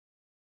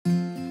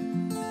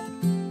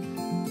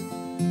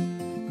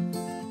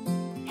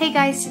Hey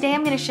guys, today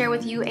I'm going to share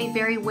with you a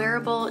very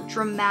wearable,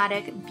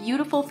 dramatic,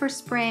 beautiful for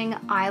spring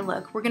eye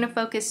look. We're going to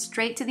focus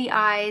straight to the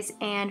eyes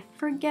and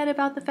forget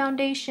about the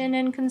foundation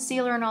and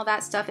concealer and all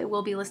that stuff. It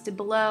will be listed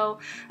below.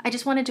 I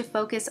just wanted to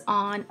focus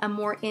on a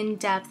more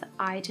in-depth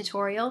eye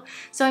tutorial.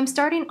 So I'm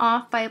starting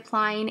off by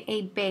applying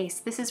a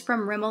base. This is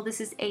from Rimmel.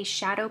 This is a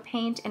shadow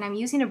paint and I'm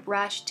using a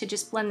brush to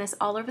just blend this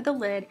all over the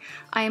lid.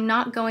 I am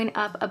not going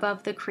up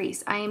above the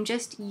crease. I am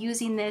just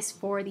using this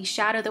for the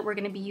shadow that we're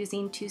going to be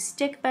using to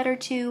stick better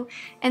to,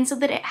 and so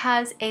that it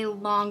has a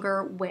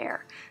longer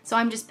wear. So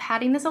I'm just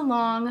patting this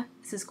along.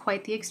 This is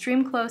quite the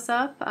extreme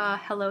close-up.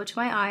 Hello to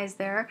my eyes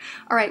there.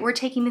 All right, we're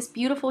taking this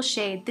beautiful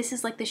shade. This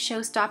is like the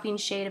show-stopping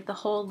shade of the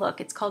whole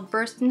look. It's called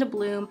Burst into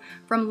Bloom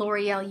from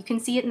L'Oreal. You can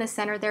see it in the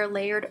center there,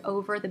 layered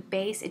over the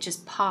base. It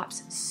just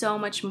pops so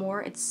much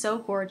more. It's so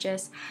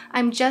gorgeous.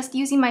 I'm just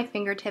using my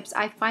fingertips.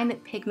 I find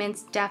that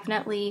pigments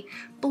definitely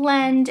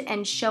blend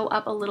and show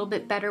up a little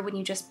bit better when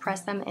you just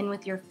press them in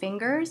with your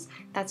fingers.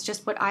 That's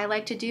just what I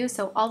like to do.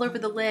 So all over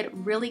the lid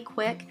really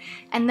quick.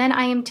 And then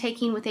I am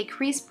taking with a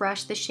crease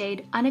brush the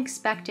shade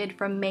Unexpected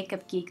from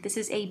Geek. This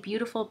is a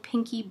beautiful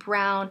pinky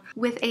brown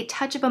with a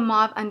touch of a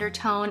mauve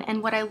undertone,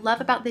 and what I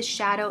love about this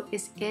shadow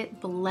is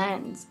it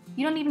blends.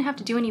 You don't even have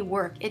to do any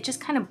work. It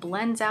just kind of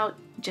blends out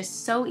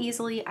just so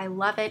easily. I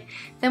love it.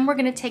 Then we're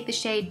going to take the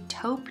shade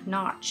Taupe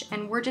Notch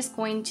and we're just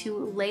going to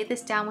lay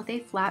this down with a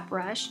flat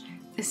brush.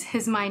 This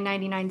is my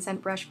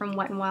 99-cent brush from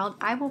Wet n Wild.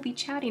 I will be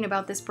chatting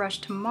about this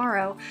brush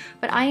tomorrow,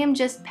 but I am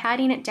just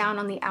patting it down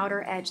on the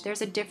outer edge.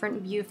 There's a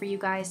different view for you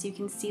guys so you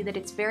can see that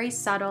it's very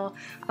subtle.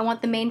 I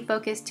want the main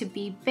focus to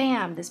be,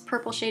 bam, this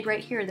purple shade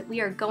right here, that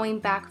we are going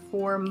back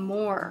for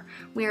more.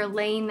 We are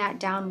laying that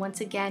down once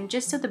again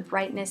just so the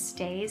brightness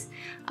stays.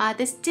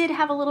 This did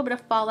have a little bit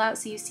of fallout,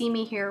 so you see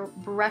me here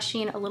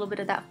brushing a little bit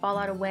of that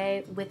fallout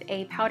away with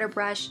a powder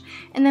brush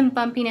and then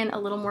bumping in a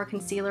little more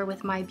concealer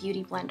with my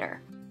beauty blender.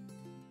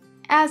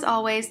 As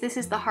always, this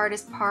is the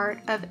hardest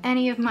part of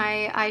any of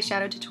my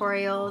eyeshadow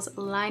tutorials,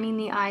 lining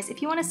the eyes.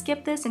 If you want to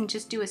skip this and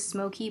just do a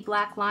smoky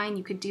black line,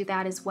 you could do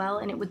that as well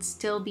and it would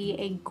still be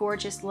a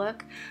gorgeous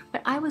look.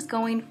 But I was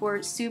going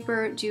for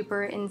super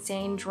duper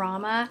insane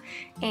drama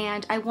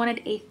and I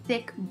wanted a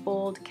thick,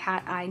 bold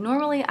cat eye.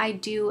 Normally I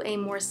do a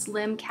more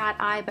slim cat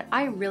eye, but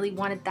I really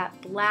wanted that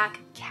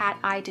black cat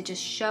eye to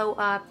just show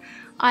up.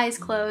 Eyes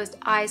closed,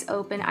 eyes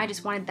open. I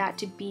just wanted that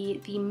to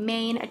be the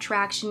main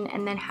attraction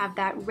and then have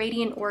that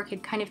radiant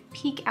orchid kind of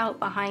peek out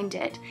behind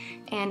it.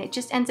 And it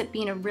just ends up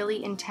being a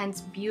really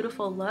intense,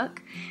 beautiful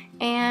look.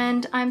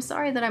 And I'm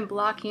sorry that I'm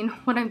blocking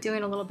what I'm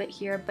doing a little bit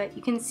here, but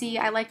you can see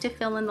I like to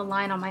fill in the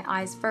line on my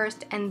eyes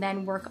first and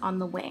then work on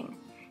the wing.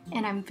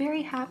 And I'm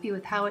very happy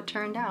with how it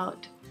turned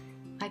out.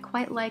 I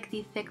quite like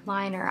the thick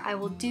liner. I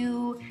will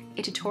do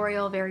a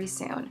tutorial very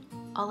soon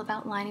all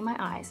about lining my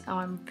eyes. Oh,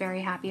 I'm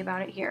very happy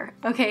about it here.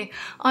 Okay,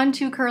 on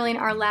to curling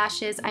our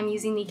lashes. I'm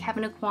using the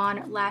Kevyn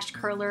Aucoin lash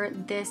curler.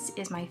 This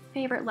is my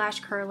favorite lash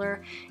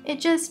curler.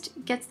 It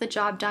just gets the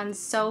job done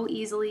so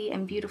easily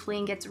and beautifully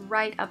and gets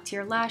right up to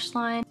your lash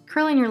line.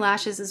 Curling your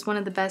lashes is one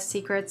of the best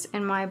secrets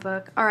in my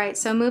book. All right,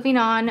 so moving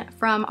on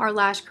from our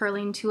lash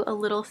curling to a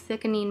little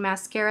thickening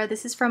mascara.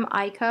 This is from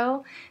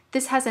Eyeko.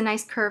 This has a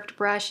nice curved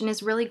brush and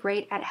is really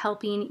great at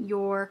helping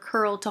your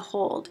curl to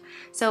hold.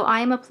 So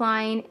I am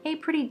applying a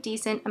pretty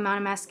decent amount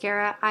of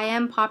mascara. I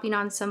am popping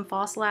on some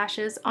false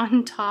lashes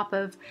on top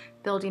of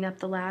building up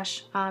the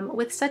lash.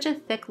 With such a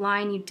thick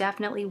line, you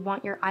definitely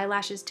want your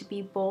eyelashes to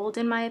be bold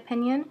in my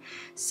opinion.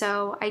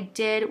 So I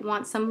did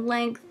want some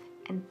length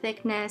and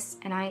thickness,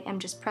 and I am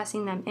just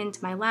pressing them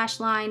into my lash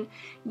line.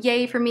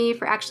 Yay for me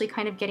for actually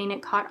kind of getting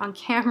it caught on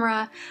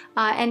camera.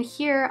 And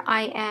here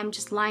I am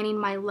just lining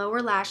my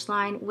lower lash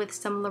line with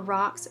some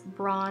LORAC's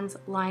bronze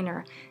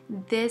liner.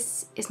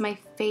 This is my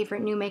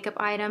favorite new makeup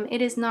item.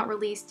 It is not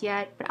released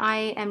yet, but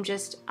I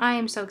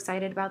am so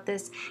excited about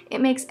this.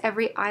 It makes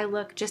every eye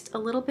look just a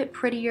little bit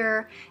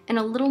prettier and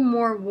a little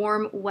more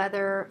warm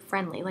weather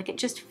friendly. Like it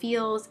just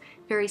feels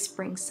very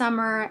spring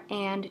summer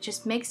and it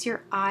just makes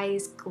your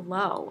eyes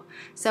glow.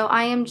 So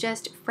I am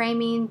just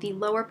framing the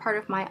lower part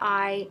of my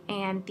eye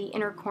and the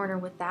inner corner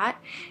with that.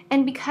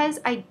 And because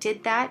I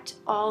did that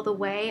all the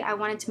way, I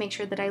wanted to make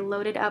sure that I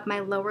loaded up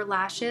my lower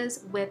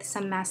lashes with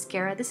some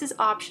mascara. This is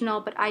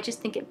optional, but I just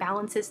think it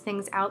balances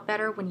things out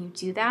better when you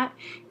do that.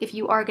 If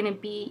you are going to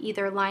be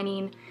either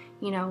lining,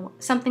 you know,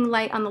 something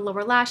light on the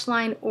lower lash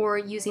line or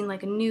using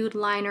like a nude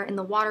liner in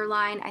the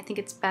waterline, I think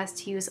it's best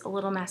to use a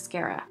little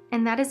mascara.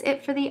 And that is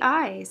it for the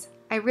eyes.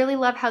 I really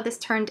love how this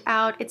turned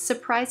out. It's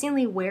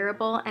surprisingly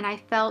wearable and I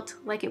felt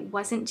like it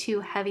wasn't too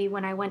heavy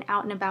when I went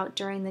out and about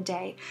during the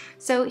day.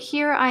 So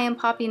here I am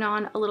popping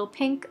on a little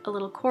pink, a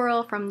little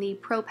coral from the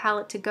Pro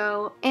Palette to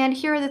Go, and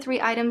here are the 3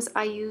 items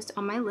I used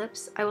on my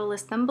lips. I will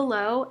list them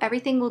below.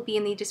 Everything will be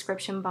in the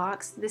description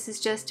box. This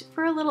is just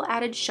for a little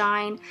added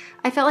shine.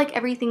 I felt like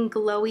everything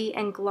glowy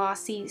and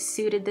glossy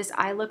suited this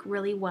eye look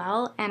really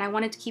well, and I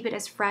wanted to keep it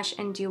as fresh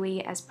and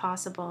dewy as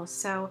possible.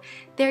 So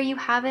there you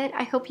have it.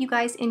 I hope you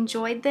guys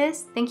enjoyed this.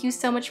 Thank you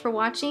so much for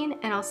watching,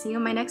 and I'll see you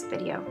in my next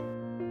video.